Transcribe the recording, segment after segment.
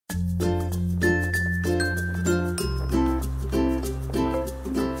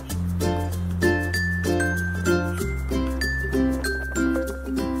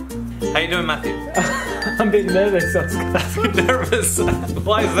you doing, Matthew? I'm a bit nervous, Oscar. Nervous?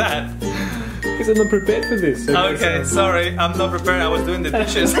 Why is that? Because I'm not prepared for this. Okay, sorry, I'm not prepared. I was doing the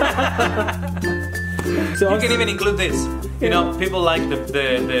dishes. So you can even include this. You know, people like the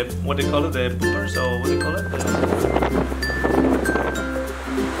what they call it, the poopers, or what they call it?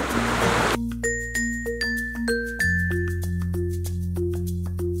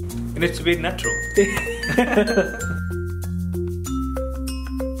 It needs to be natural.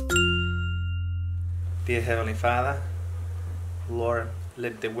 Dear Heavenly Father, Lord,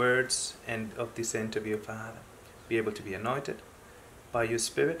 let the words of this interview, Father, be able to be anointed by your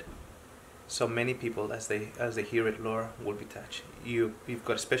Spirit. So many people, as they hear it, Lord, will be touched. You've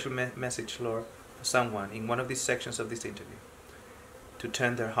got a special message, Lord, for someone in one of these sections of this interview to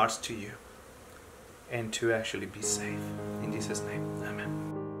turn their hearts to you and to actually be saved. In Jesus' name, amen.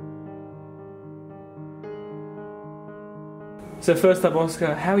 So first up,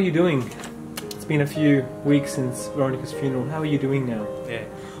 Oscar, how are you doing? It's been a few weeks since Veronica's funeral. How are you doing now? Yeah,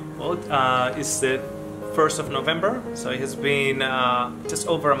 well, it's the 1st of November, so it has been just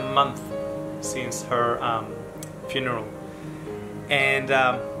over a month since her funeral. And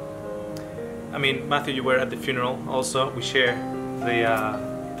I mean, Matthew, you were at the funeral also. We share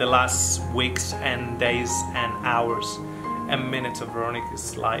the last weeks and days and hours and minutes of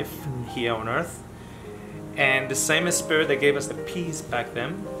Veronica's life here on earth. And the same Spirit that gave us the peace back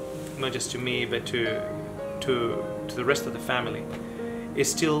then, not just to me but to the rest of the family,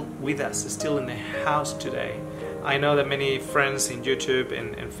 is still with us, is still in the house today. I know that many friends in YouTube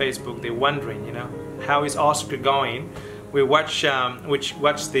and Facebook, they're wondering, you know, how is Oscar going? We watch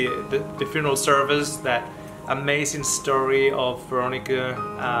the funeral service, that amazing story of Veronica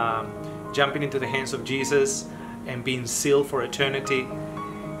jumping into the hands of Jesus and being sealed for eternity.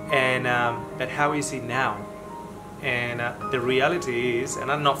 And but how is he now? And the reality is,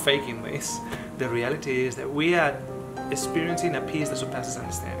 and I'm not faking this, the reality is that we are experiencing a peace that surpasses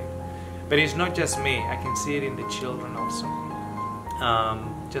understanding. But it's not just me, I can see it in the children also.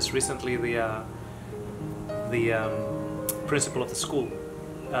 Just recently the principal of the school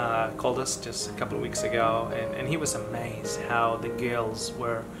called us just a couple of weeks ago, and he was amazed how the girls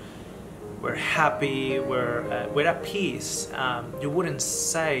were happy, were at peace. You wouldn't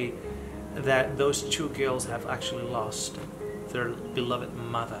say that those two girls have actually lost their beloved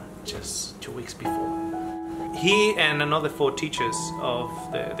mother just 2 weeks before. He and another 4 teachers of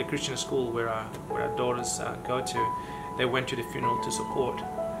the Christian school where our daughters go to, they went to the funeral to support.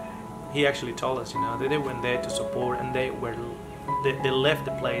 He actually told us, you know, that they went there to support, and they left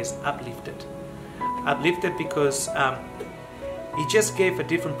the place uplifted because he just gave a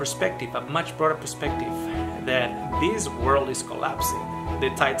different perspective, a much broader perspective, that this world is collapsing. The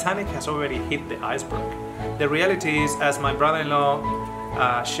Titanic has already hit the iceberg. The reality is, as my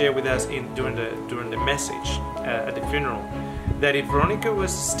brother-in-law shared with us during the message at the funeral, that if Veronica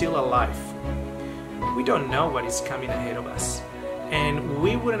was still alive, we don't know what is coming ahead of us, and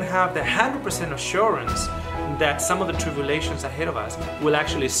we wouldn't have the 100% assurance that some of the tribulations ahead of us will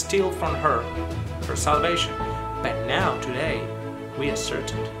actually steal from her salvation. But now, today, we are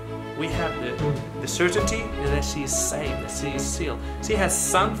certain. We have the certainty that she is saved, that she is sealed. She has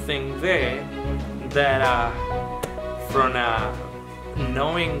something there that from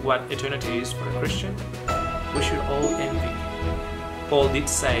knowing what eternity is for a Christian, we should all envy. Paul did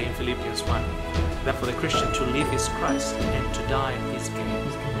say in Philippians 1 that for the Christian to live is Christ and to die is gain.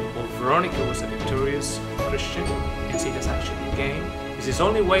 Well, Veronica was a victorious Christian, and she has actually gained. She's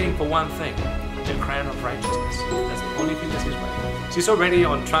only waiting for one thing, the crown of righteousness. That's the only thing that she's waiting. She's already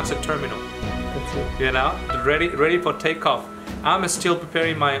on transit terminal. That's it. You know, ready for takeoff. I'm still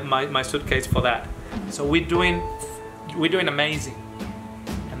preparing my suitcase for that. So we're doing amazing.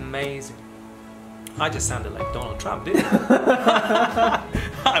 Amazing. I just sounded like Donald Trump, didn't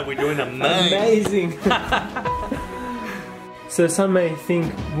I? We're doing amazing. So some may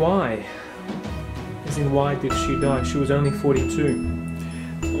think, why? As in, why did she die? She was only 42.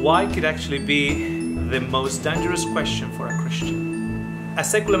 Why could actually be the most dangerous question for a Christian. A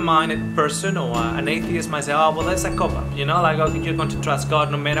secular-minded person or an atheist might say, oh, well, that's a cop-up, you know, like, oh, you're going to trust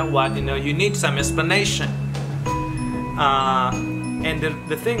God no matter what, you know, you need some explanation. And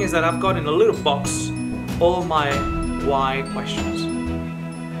the thing is that I've got in a little box all my why questions.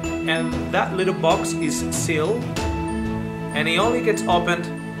 And that little box is sealed, and it only gets opened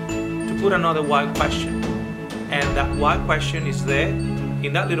to put another why question. And that why question is there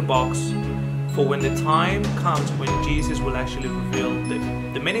in that little box for when the time comes when Jesus will actually reveal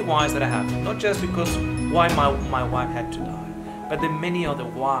the many whys that I have. Not just because why my wife had to die, but there are many other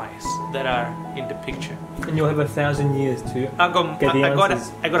whys that are in the picture. And you'll have 1,000 years to I got get the answers.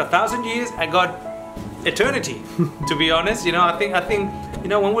 I got 1,000 years. I got eternity. To be honest, you know, I think you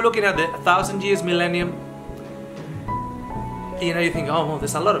know, when we're looking at the 1,000 years millennium, you know, you think, oh, well,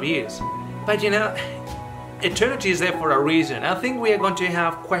 there's a lot of years, but you know, eternity is there for a reason. I think we are going to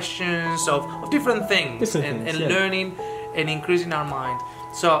have questions of different things, and yeah. learning and increasing our mind.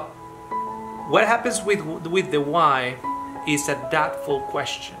 So what happens with the why is a doubtful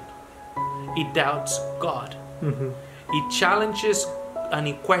question. It doubts God. It challenges and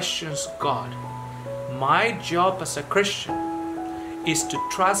it questions God. My job as a Christian is to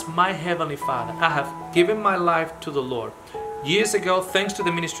trust my Heavenly Father. I have given my life to the Lord. Years ago, thanks to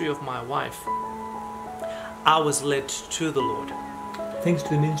the ministry of my wife, I was led to the Lord. Thanks to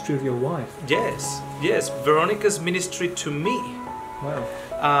the ministry of your wife? Yes, yes. Veronica's ministry to me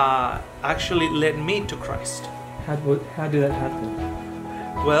actually led me to Christ. How did that happen?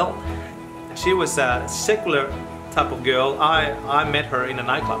 Well, she was a secular type of girl. I met her in a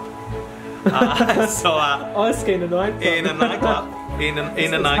nightclub. Oscar in a nightclub. In a nightclub. In a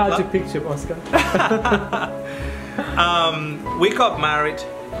nightclub. It's hard to picture Oscar. We got married.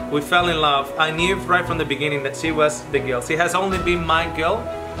 We fell in love. I knew right from the beginning that she was the girl. She has only been my girl.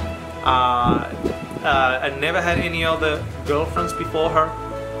 I never had any other girlfriends before her.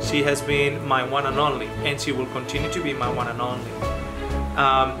 She has been my one and only, and she will continue to be my one and only.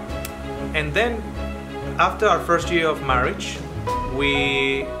 And then, after our first year of marriage,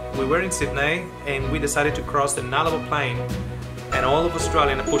 we were in Sydney, and we decided to cross the Nullarbor Plain and all of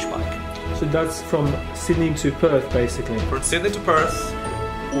Australia in a push bike. So that's from Sydney to Perth, basically. From Sydney to Perth,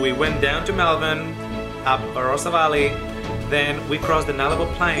 we went down to Melbourne, up Barossa Valley, then we crossed the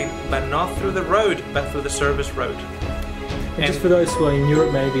Nullarbor Plain, but not through the road, but through the service road. And just for those who are in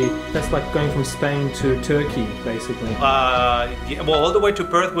Europe, maybe, that's like going from Spain to Turkey, basically. Yeah, well, all the way to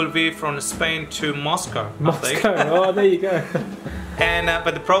Perth will be from Spain to Moscow. Moscow, oh, there you go. And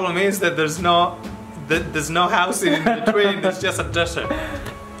but the problem is that there's no house in between. It's just a desert.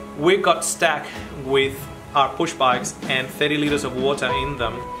 We got stuck with our push bikes and 30 liters of water in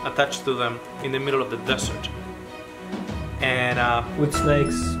them, attached to them, in the middle of the desert. And with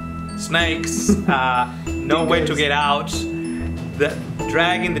snakes. No way to get out.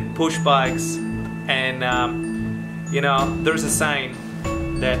 Dragging the push bikes, and you know, there's a saying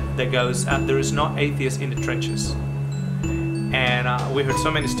that goes, there is no atheist in the trenches. And we heard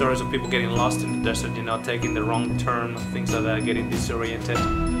so many stories of people getting lost in the desert, you know, taking the wrong turn, things like that, getting disoriented.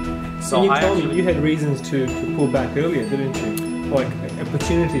 So and you told me you had reasons to pull back earlier, didn't you? Like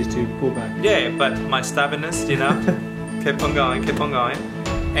opportunities to pull back. Yeah, but my stubbornness, you know, kept on going,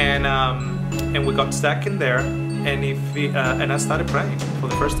 and we got stuck in there. And I started praying for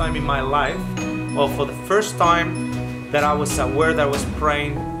the first time in my life, or for the first time that I was aware that I was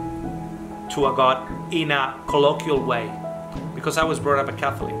praying to a God in a colloquial way, because I was brought up a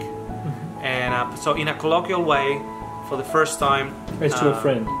Catholic, and so in a colloquial way, for the first time, as to a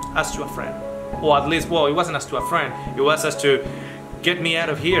friend, or at least, well, it wasn't as to a friend, it was as to get me out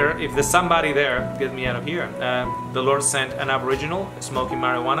of here. If there's somebody there, get me out of here. The Lord sent an Aboriginal smoking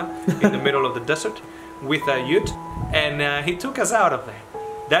marijuana in the middle of the desert with a ute, and he took us out of there.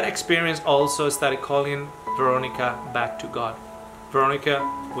 That experience also started calling Veronica back to God. Veronica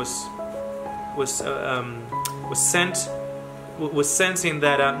was sensing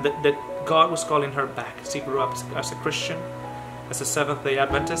that God was calling her back. She grew up as a Christian, as a Seventh-day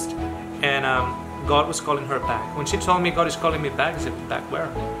Adventist, and God was calling her back. When she told me God is calling me back, I said, back where?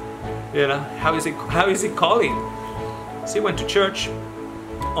 You know, how is he calling? She went to church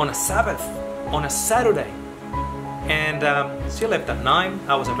on a Sabbath, on a Saturday, and she left at 9.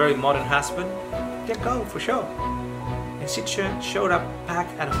 I was a very modern husband. Yeah, go for sure. And she showed up back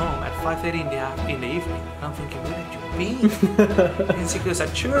at home at 5:30 in the evening. And I'm thinking, where have you been? And she goes,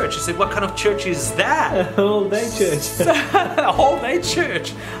 at church. I said, what kind of church is that? A whole day church. A whole day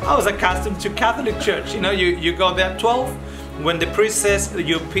church. I was accustomed to Catholic church. You know, you go there at 12. When the priest says, the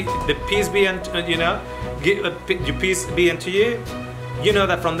peace be unto you know, your peace be unto you. You know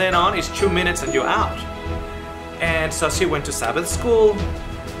that from then on it's 2 minutes and you're out. And so she went to Sabbath school,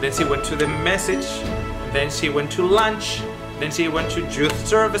 then she went to the message, then she went to lunch, then she went to youth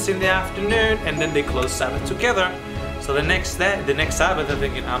service in the afternoon, and then they closed Sabbath together. So the next Sabbath, I'm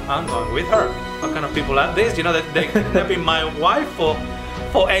thinking, I'm going with her. What kind of people are these? You know, that they have been my wife for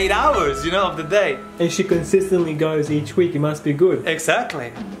 8 hours, you know, of the day. And she consistently goes each week. It must be good.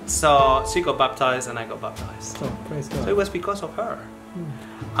 Exactly. So she got baptized and I got baptized. Oh, praise God. So it was because of her.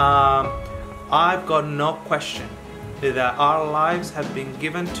 I've got no question that our lives have been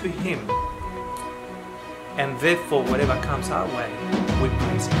given to Him and therefore whatever comes our way, we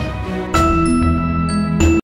praise Him.